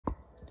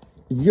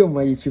Yo,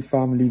 my YouTube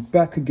family,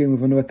 back again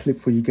with another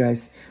clip for you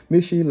guys.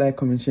 Make sure you like,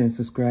 comment, share, and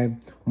subscribe.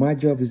 My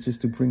job is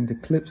just to bring the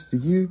clips to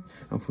you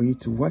and for you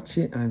to watch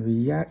it and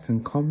react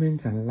and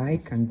comment and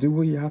like and do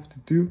what you have to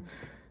do.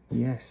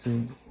 Yeah, so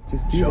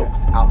just do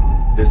Jokes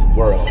out this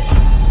world.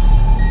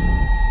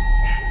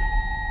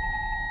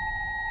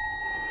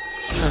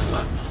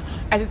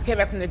 I just came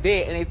back from the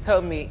dead and they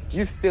told me,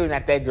 you still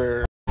not that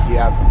girl.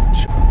 Yeah,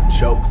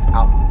 jokes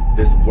out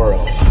this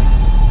world.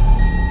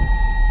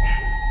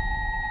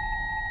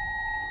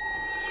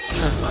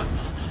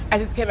 I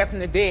just came back from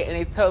the dead and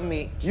they told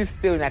me, you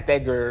still not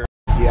that girl.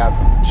 Yeah,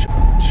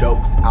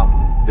 jokes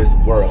out this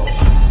world.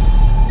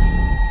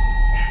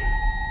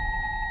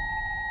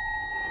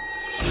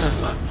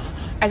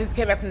 I just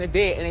came back from the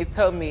dead and they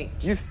told me,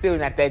 you still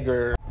not that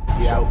girl.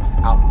 Yeah, jokes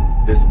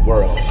out this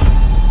world.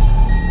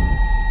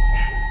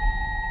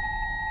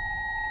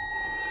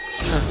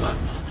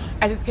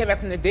 I just came back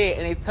from the dead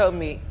and they told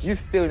me, you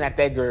still not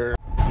that girl.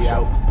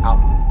 Yeah, jokes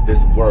out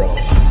this world.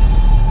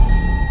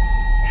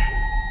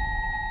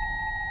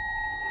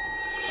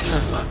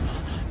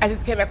 I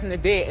just came back from the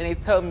dead and they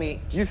told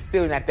me, you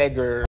still not that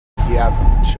girl. Yeah,